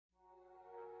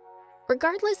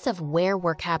Regardless of where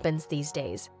work happens these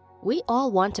days, we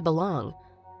all want to belong.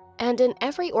 And in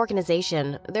every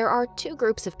organization, there are two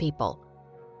groups of people: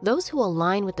 those who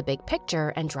align with the big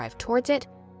picture and drive towards it,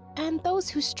 and those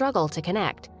who struggle to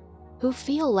connect, who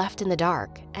feel left in the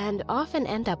dark and often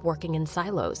end up working in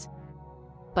silos.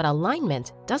 But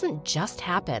alignment doesn't just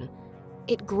happen.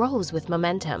 It grows with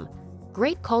momentum,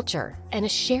 great culture, and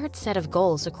a shared set of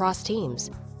goals across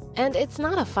teams. And it's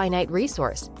not a finite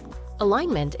resource.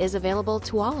 Alignment is available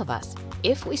to all of us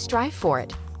if we strive for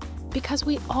it, because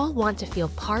we all want to feel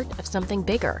part of something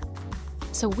bigger,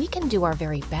 so we can do our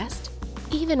very best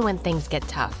even when things get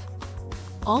tough.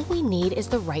 All we need is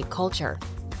the right culture,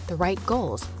 the right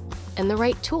goals, and the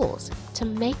right tools to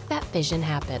make that vision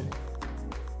happen.